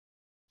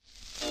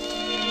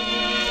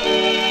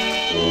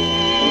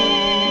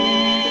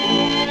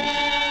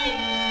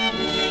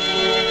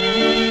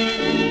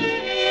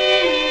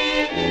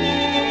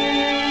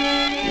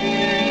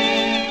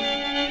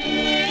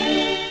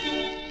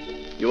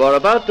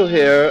about to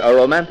hear a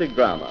romantic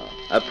drama,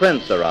 A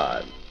Prince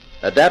Arrives,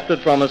 adapted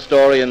from a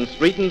story in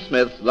Street and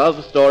Smith's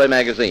Love Story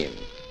magazine,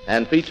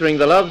 and featuring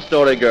the love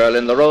story girl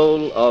in the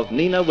role of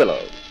Nina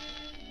Willows.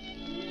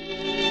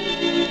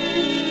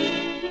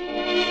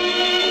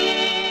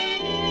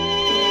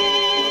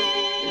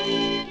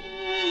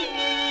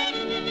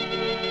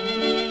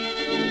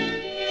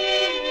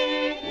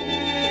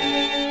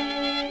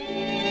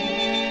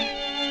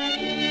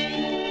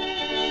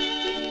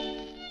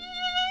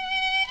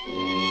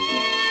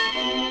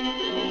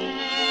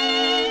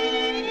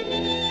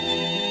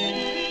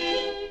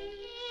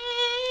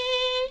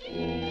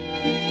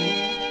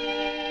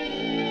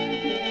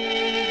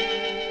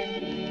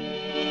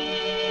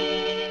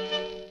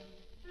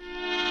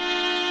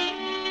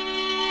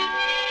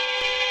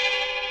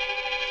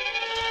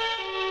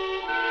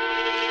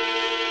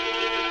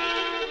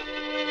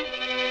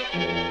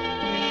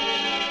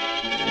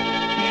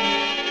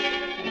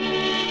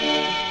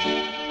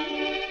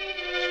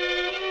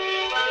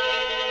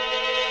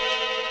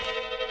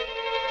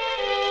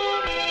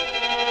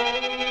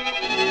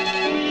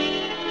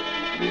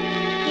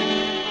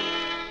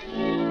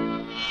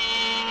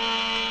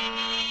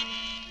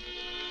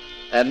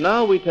 And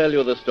now we tell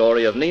you the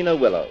story of Nina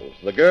Willows,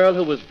 the girl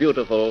who was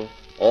beautiful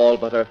all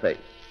but her face.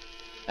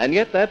 And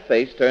yet that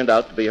face turned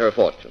out to be her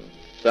fortune.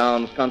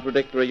 Sounds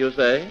contradictory, you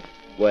say?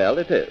 Well,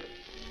 it is.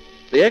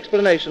 The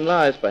explanation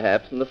lies,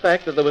 perhaps, in the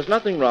fact that there was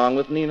nothing wrong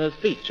with Nina's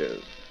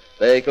features.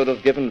 They could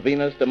have given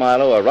Venus de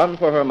Milo a run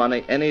for her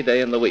money any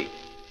day in the week.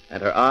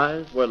 And her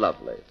eyes were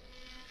lovely.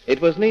 It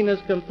was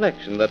Nina's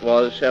complexion that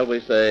was, shall we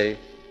say,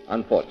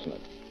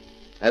 unfortunate.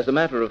 As a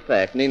matter of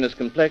fact, Nina's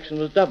complexion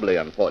was doubly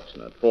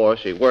unfortunate, for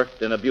she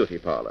worked in a beauty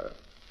parlor.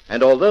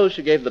 And although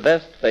she gave the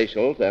best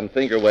facials and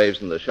finger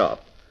waves in the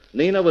shop,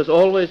 Nina was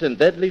always in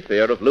deadly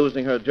fear of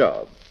losing her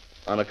job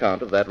on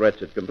account of that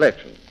wretched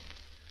complexion.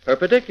 Her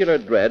particular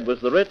dread was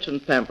the rich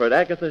and pampered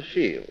Agatha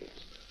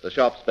Shields, the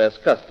shop's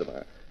best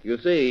customer. You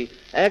see,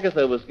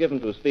 Agatha was given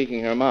to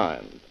speaking her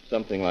mind,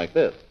 something like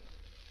this.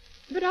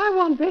 But I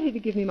want Betty to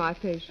give me my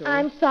facial.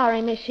 I'm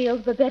sorry, Miss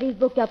Shields, but Betty's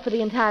booked up for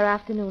the entire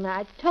afternoon.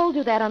 I told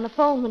you that on the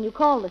phone when you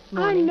called this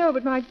morning. I know,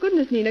 but my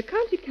goodness, Nina,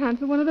 can't you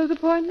cancel one of those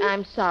appointments?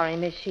 I'm sorry,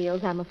 Miss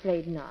Shields. I'm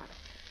afraid not.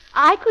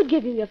 I could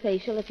give you your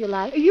facial if you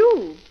like.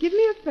 You? Give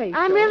me a facial?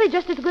 I'm really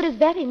just as good as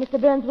Betty. Mr.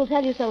 Burns will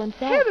tell you so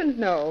himself. Heavens,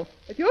 no.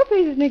 If your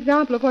face is an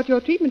example of what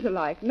your treatments are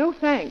like, no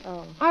thanks.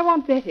 Oh. I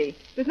want Betty.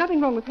 There's nothing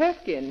wrong with her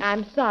skin.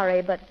 I'm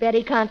sorry, but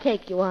Betty can't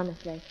take you,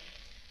 honestly.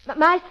 But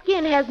my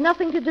skin has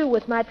nothing to do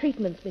with my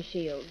treatments, Miss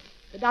Shields.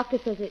 The doctor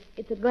says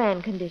it's a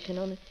gland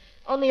condition.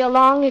 Only a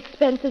long,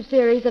 expensive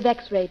series of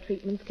X-ray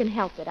treatments can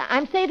help it.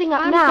 I'm saving up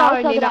I'm now.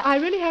 Sorry, so Nina. that I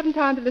really haven't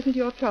time to listen to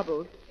your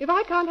troubles. If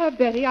I can't have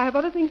Betty, I have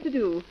other things to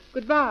do.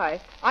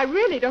 Goodbye. I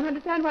really don't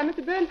understand why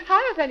Mr. Burns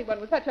hires anyone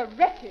with such a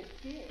wretched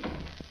skin.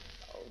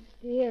 Oh,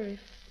 dear,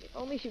 if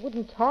only she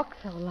wouldn't talk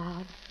so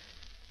loud.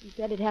 She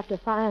said he'd have to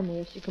fire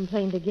me if she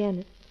complained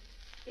again.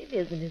 It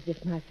isn't as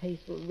if my face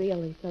were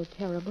really so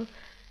terrible.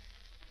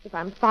 If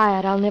I'm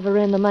fired, I'll never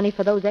earn the money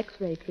for those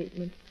X-ray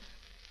treatments.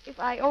 If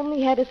I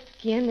only had a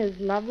skin as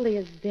lovely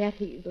as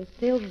Betty's or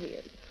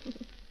Sylvia's.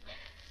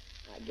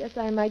 I guess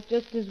I might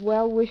just as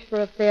well wish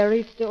for a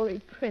fairy story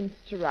prince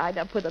to ride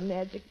up with a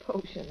magic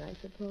potion, I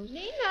suppose.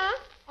 Nina?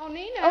 Oh,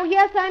 Nina. Oh,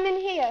 yes, I'm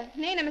in here.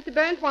 Nina, Mr.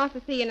 Burns wants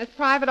to see you in his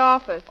private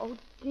office. Oh,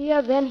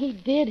 dear, then he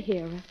did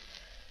hear us.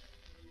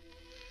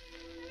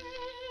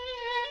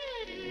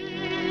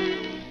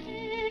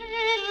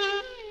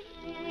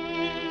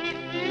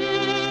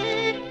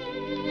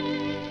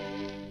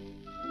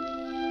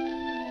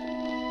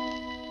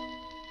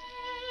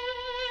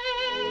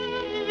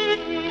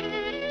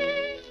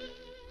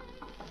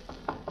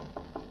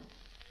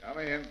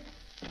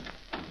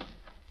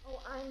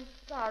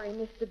 Sorry,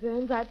 Mr.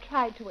 Burns. I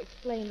tried to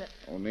explain that.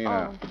 Oh,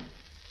 Nina. Oh.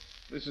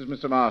 This is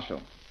Mr.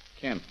 Marshall.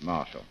 Kent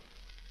Marshall.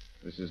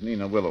 This is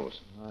Nina Willows.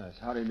 Yes,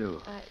 how do you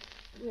do?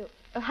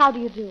 How do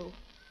you do?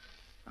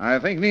 I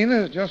think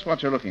Nina is just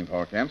what you're looking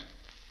for, Kent.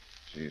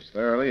 She's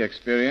thoroughly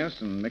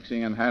experienced in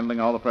mixing and handling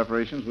all the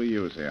preparations we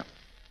use here.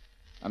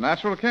 A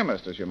natural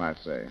chemist, as you might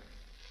say.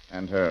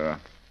 And her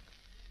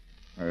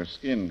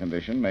skin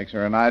condition makes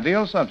her an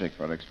ideal subject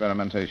for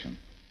experimentation.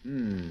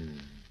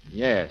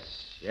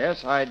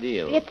 Yes,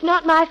 ideal. It's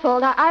not my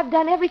fault. I've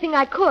done everything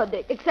I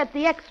could, except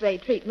the X-ray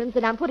treatments,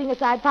 and I'm putting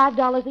aside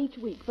 $5 each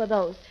week for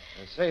those.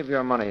 Save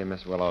your money,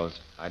 Miss Willows.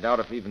 I doubt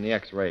if even the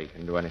X-ray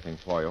can do anything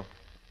for you.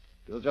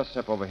 You'll just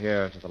step over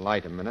here to the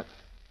light a minute.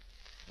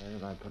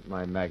 There, I put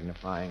my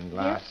magnifying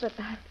glass. Yes,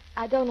 but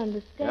I don't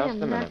understand.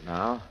 Just a minute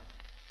now.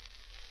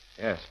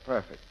 Yes,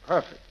 perfect.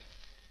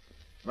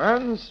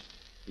 Burns,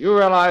 you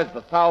realize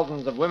the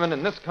thousands of women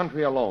in this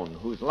country alone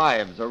whose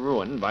lives are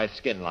ruined by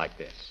skin like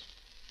this.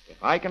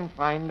 If I can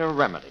find a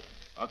remedy,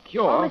 a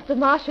cure... Oh, Mr.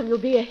 Marshall, you'll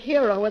be a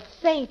hero, a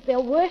saint.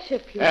 They'll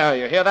worship you. There,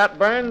 you hear that,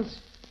 Burns?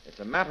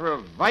 It's a matter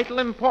of vital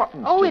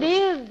importance. Oh, it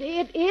is.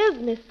 It is,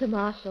 Mr.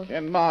 Marshall.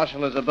 Kent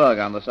Marshall is a bug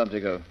on the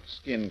subject of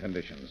skin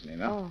conditions,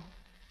 Nina. Oh.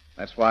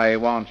 That's why he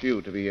wants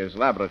you to be his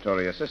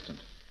laboratory assistant.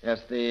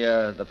 Yes,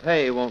 the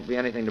pay won't be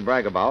anything to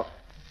brag about.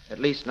 At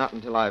least not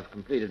until I've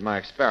completed my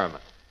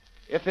experiment.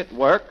 If it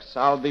works,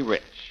 I'll be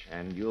rich,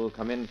 and you'll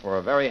come in for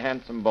a very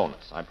handsome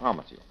bonus, I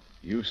promise you.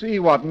 You see,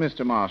 what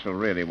Mr. Marshall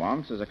really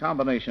wants is a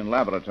combination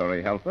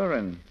laboratory helper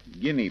and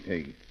guinea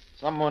pig.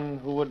 Someone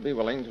who would be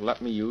willing to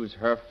let me use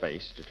her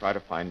face to try to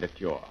find a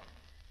cure.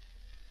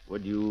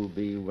 Would you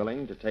be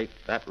willing to take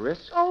that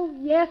risk? Oh,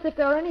 yes, if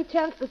there were any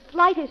chance, the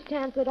slightest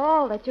chance at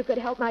all, that you could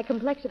help my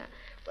complexion.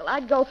 Well,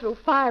 I'd go through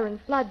fire and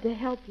flood to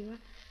help you.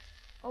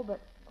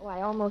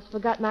 I almost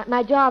forgot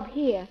my job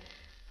here.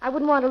 I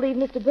wouldn't want to leave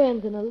Mr.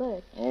 Burns in a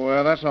lurch. Oh,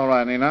 well, that's all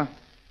right, Nina.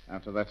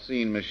 After that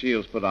scene Miss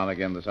Shields put on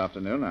again this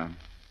afternoon, I'm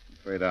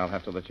afraid I'll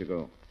have to let you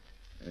go.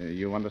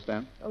 You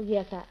understand? Oh,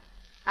 yes,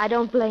 I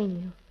don't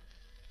blame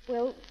you.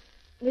 Well,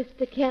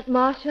 Mr. Kent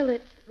Marshall,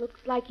 it looks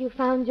like you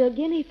found your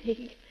guinea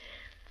pig.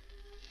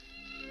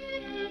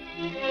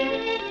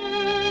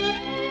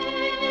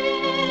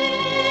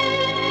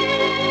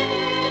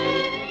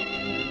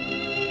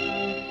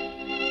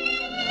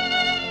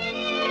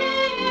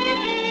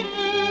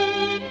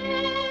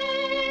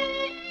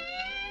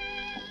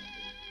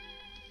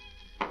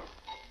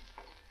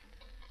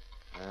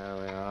 There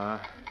we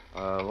are.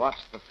 Watch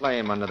the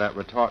flame under that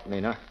retort,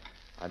 Nina.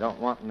 I don't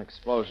want an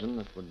explosion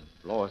that would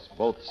blow us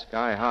both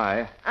sky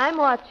high. I'm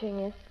watching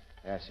it.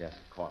 Yes,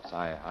 of course.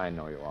 I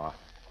know you are.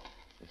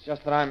 It's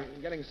just that I'm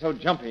getting so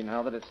jumpy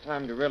now that it's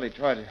time to really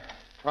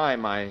try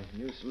my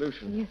new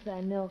solution. Yes,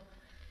 I know.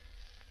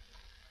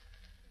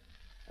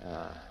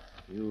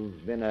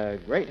 You've been a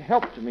great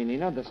help to me,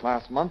 Nina, this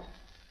last month.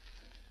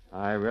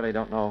 I really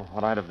don't know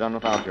what I'd have done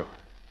without you.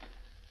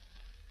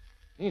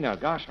 Nina,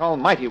 gosh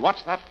almighty,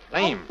 watch that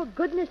flame. Oh, for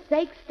goodness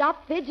sake,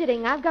 stop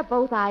fidgeting. I've got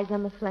both eyes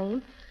on the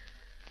flame.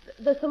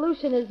 The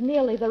solution is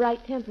nearly the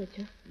right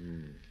temperature.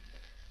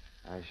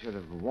 I should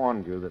have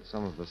warned you that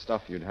some of the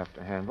stuff you'd have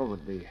to handle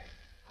would be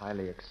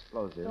highly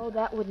explosive. Oh,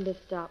 that wouldn't have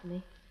stopped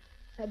me.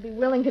 I'd be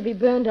willing to be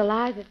burned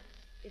alive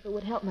if it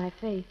would help my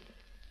face.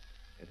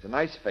 It's a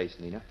nice face,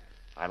 Nina.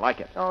 I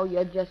like it. Oh,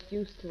 you're just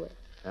used to it.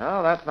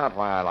 No, that's not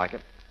why I like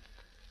it.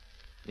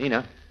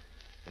 Nina,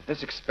 if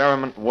this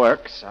experiment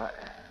works,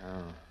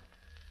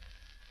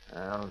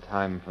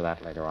 time for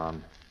that later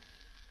on.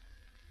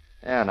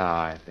 Yeah, now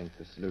I think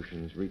the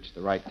solution's reached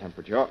the right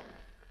temperature.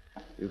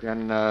 You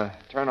can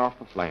turn off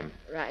the flame.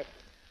 Right.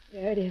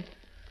 There it is.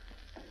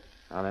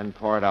 Now then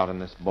pour it out in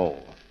this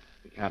bowl.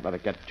 You can't let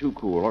it get too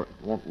cool or it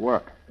won't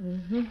work.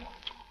 Mm-hmm.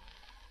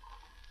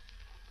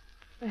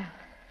 Well,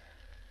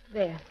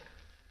 there.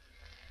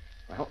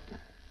 Well,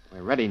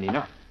 we're ready,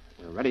 Nina.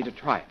 We're ready to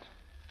try it.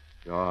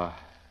 You're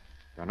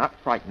not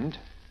frightened?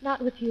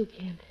 Not with you,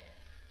 Kent.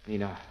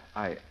 Nina,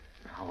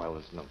 Oh, well,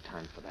 there's no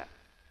time for that.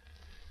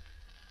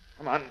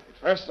 Come on.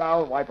 First,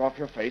 I'll wipe off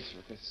your face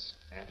with this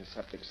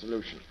antiseptic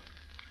solution.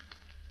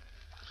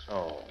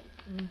 So,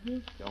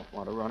 don't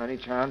want to run any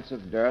chance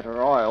of dirt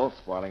or oil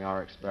spoiling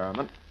our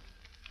experiment.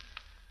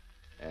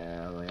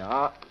 There we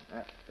are.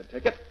 That's the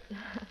ticket.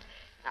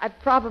 I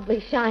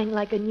probably shine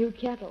like a new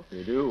kettle.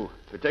 You do,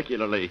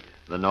 particularly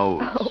the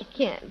nose. Oh,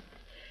 Kent.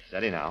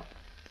 Steady now.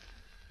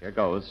 Here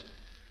goes.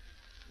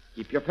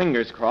 Keep your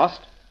fingers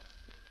crossed.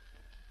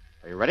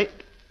 Are you ready?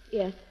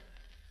 Yes.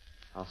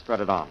 I'll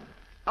spread it on.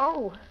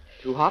 Oh.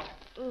 Too hot?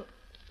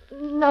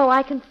 No,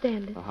 I can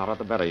stand it. The hotter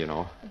the better, you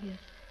know. Yes.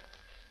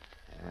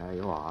 There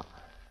you are.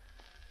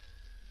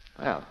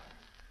 Well,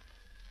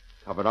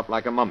 covered up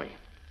like a mummy.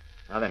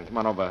 Now then, come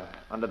on over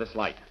under this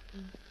light.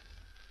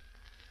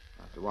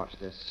 I'll have to watch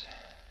this,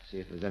 see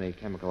if there's any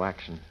chemical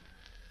action.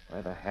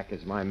 Where the heck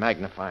is my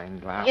magnifying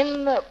glass?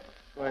 In the...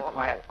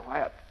 Quiet.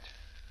 We'll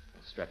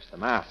stretch the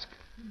mask.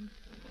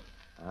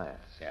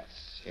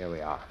 Yes. Here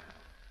we are.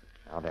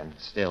 Now then,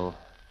 still.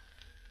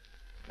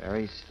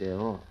 Very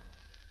still.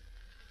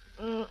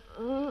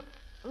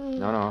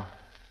 No.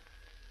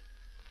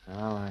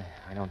 Well,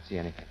 I don't see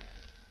anything.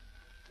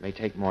 May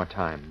take more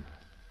time.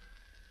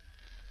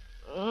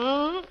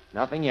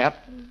 Nothing yet.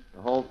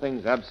 The whole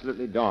thing's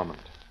absolutely dormant.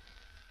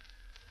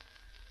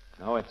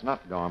 No, it's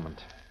not dormant.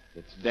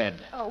 It's dead.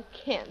 Oh,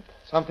 Kent.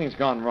 Something's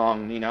gone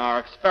wrong, Nina. Our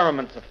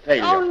experiment's a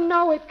failure. Oh,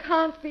 no, it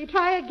can't be.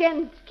 Try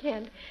again,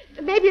 Kent.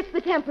 Maybe it's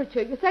the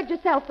temperature. You said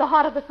yourself the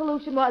hotter the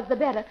solution was, the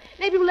better.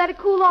 Maybe we'll let it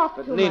cool off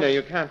But too Nina, much.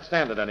 you can't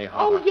stand it any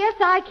hotter. Oh, yes,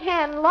 I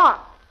can.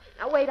 Lots.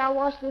 Now, wait, I'll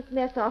wash this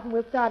mess off and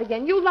we'll start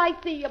again. You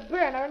light the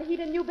burner and heat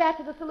a new batch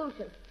of the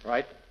solution.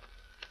 Right.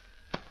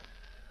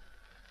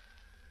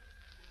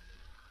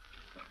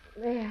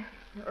 There.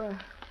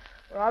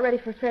 We're all ready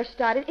for a fresh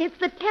start. It's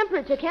the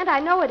temperature, Kent. I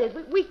know it is.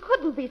 We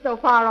couldn't be so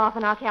far off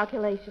in our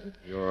calculations.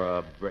 You're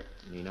a brick,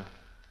 Nina.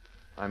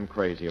 I'm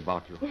crazy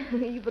about you.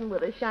 Even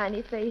with a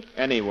shiny face.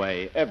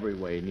 Anyway, every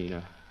way,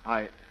 Nina.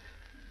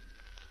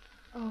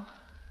 Oh.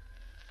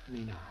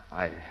 Nina,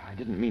 I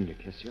didn't mean to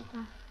kiss you.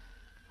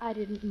 I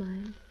didn't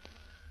mind.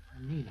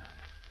 Nina.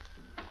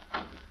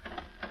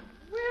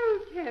 Well,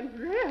 Kent,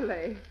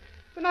 really.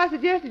 When I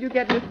suggested you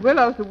get Miss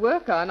Willows to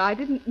work on, I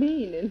didn't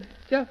mean in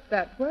just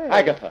that way.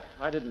 Agatha,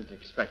 I didn't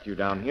expect you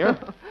down here.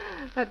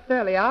 That's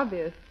fairly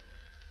obvious.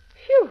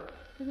 Phew.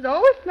 Does it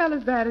always smell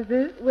as bad as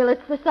this? Well,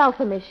 it's the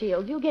sulfur, Miss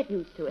Shields. You'll get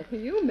used to it.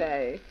 You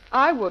may.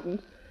 I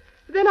wouldn't.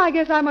 But then I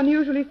guess I'm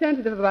unusually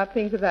sensitive about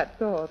things of that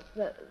sort.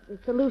 The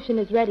solution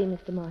is ready,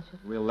 Mr. Marshall.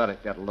 We'll let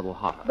it get a little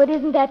hotter. But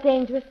isn't that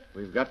dangerous?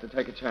 We've got to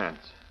take a chance.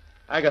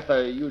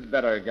 Agatha, you'd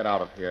better get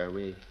out of here.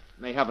 We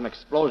may have an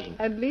explosion.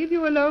 And leave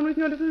you alone with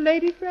your little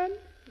lady friend?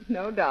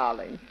 No,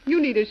 darling. You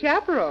need a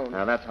chaperone.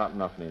 Now, that's hot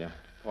enough, Nina.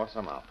 Pour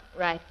some out.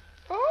 Right.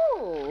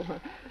 Oh,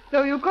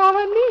 so you call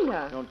her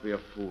Nina? Don't be a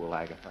fool,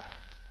 Agatha.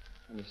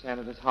 Can you stand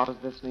it as hot as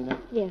this, Nina?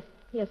 Yes,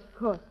 of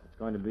course. It's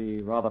going to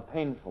be rather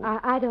painful.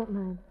 I don't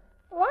mind.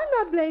 Oh, I'm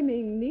not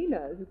blaming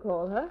Nina, as you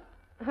call her.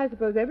 I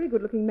suppose every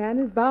good-looking man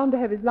is bound to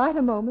have his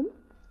lighter moments.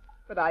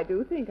 But I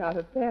do think, out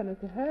of fairness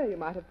to her, you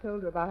might have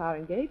told her about our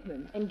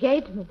engagement.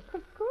 Engagement?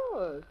 Of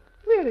course.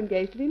 We're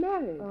engaged to be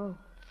married. Oh.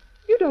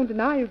 You don't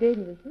deny you gave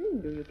me this ring,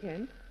 do you,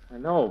 Kent? I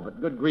know, but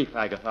good grief,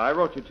 Agatha. I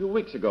wrote you 2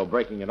 weeks ago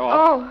breaking it off.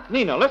 Oh.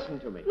 Nina, listen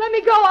to me. Let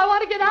me go. I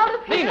want to get out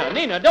of here.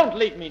 Nina, don't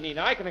leave me,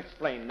 Nina. I can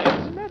explain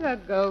this. Let her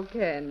go,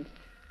 Kent.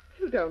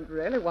 You don't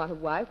really want a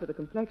wife with a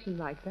complexion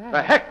like that.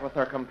 The heck with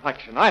her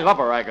complexion. I love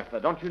her, Agatha.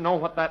 Don't you know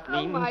what that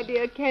means? Oh, my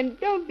dear Kent,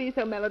 don't be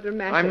so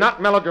melodramatic. I'm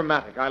not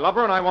melodramatic. I love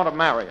her and I want to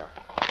marry her.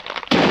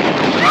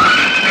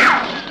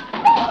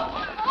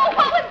 Oh,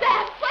 what was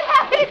that? What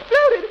happened? It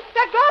exploded.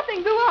 That glass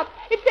thing blew up.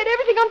 It set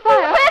everything on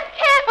fire. Where's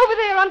Kent? Over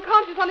there,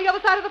 unconscious on the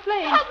other side of the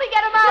flame. Help me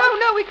get him out.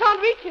 No, we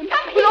can't reach him. Come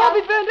We'll here. all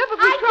be burned up if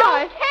we I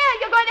try. don't care.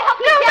 You're going to help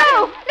me No, get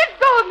him. let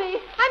go of me.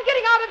 I'm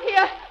getting out of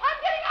here. I'm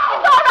getting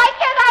out. It's all right,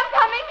 Kent. I'm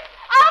coming.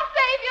 I'll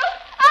save you.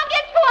 I'll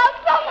get you out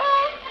somehow.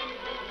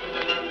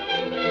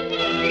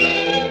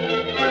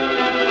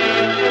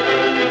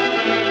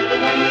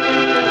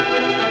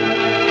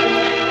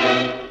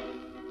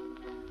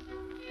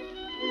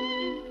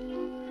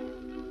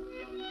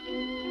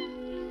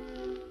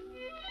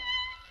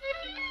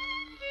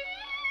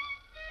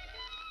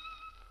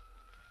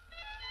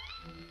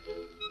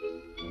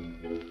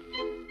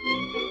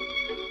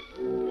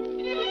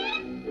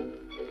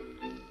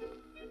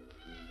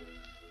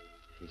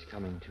 She's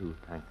coming too,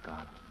 thank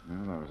God.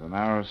 Well, that was a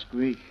narrow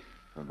squeak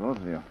for both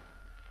of you.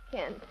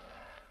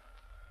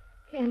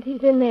 Kent,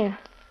 he's in there.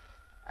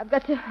 I've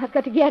got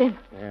to get him.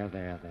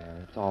 There.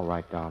 It's all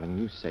right, darling.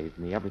 You saved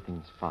me.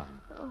 Everything's fine.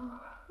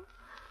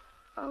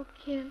 Oh,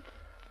 Kent.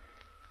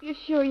 You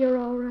sure you're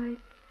all right?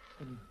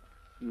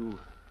 You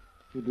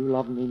do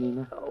love me,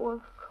 Nina? Oh,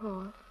 of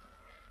course.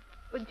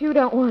 But you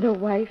don't want a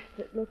wife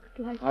that looks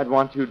like... I'd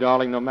want you,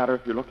 darling, no matter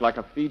if you look like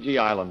a Fiji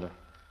Islander.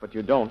 But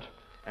you don't.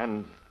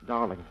 And,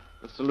 darling,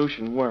 the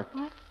solution worked.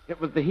 What? It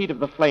was the heat of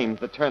the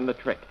flames that turned the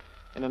trick.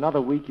 In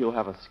another week, you'll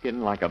have a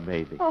skin like a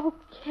baby. Oh,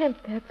 Kent,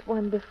 that's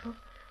wonderful.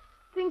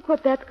 Think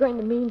what that's going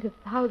to mean to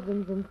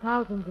thousands and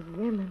thousands of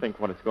women. Think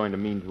what it's going to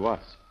mean to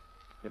us.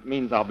 It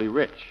means I'll be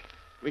rich.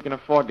 We can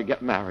afford to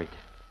get married.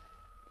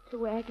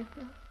 To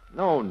Agatha?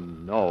 No,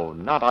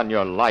 not on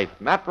your life.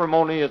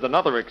 Matrimony is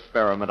another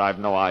experiment I've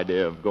no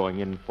idea of going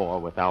in for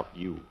without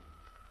you.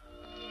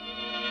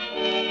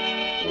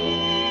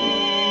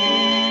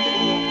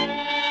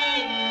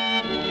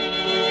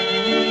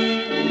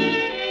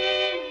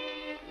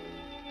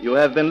 You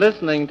have been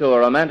listening to a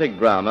romantic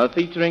drama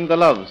featuring the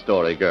Love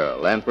Story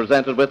Girl and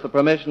presented with the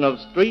permission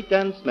of Street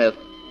and Smith,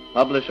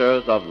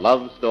 publishers of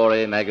Love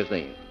Story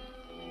magazine.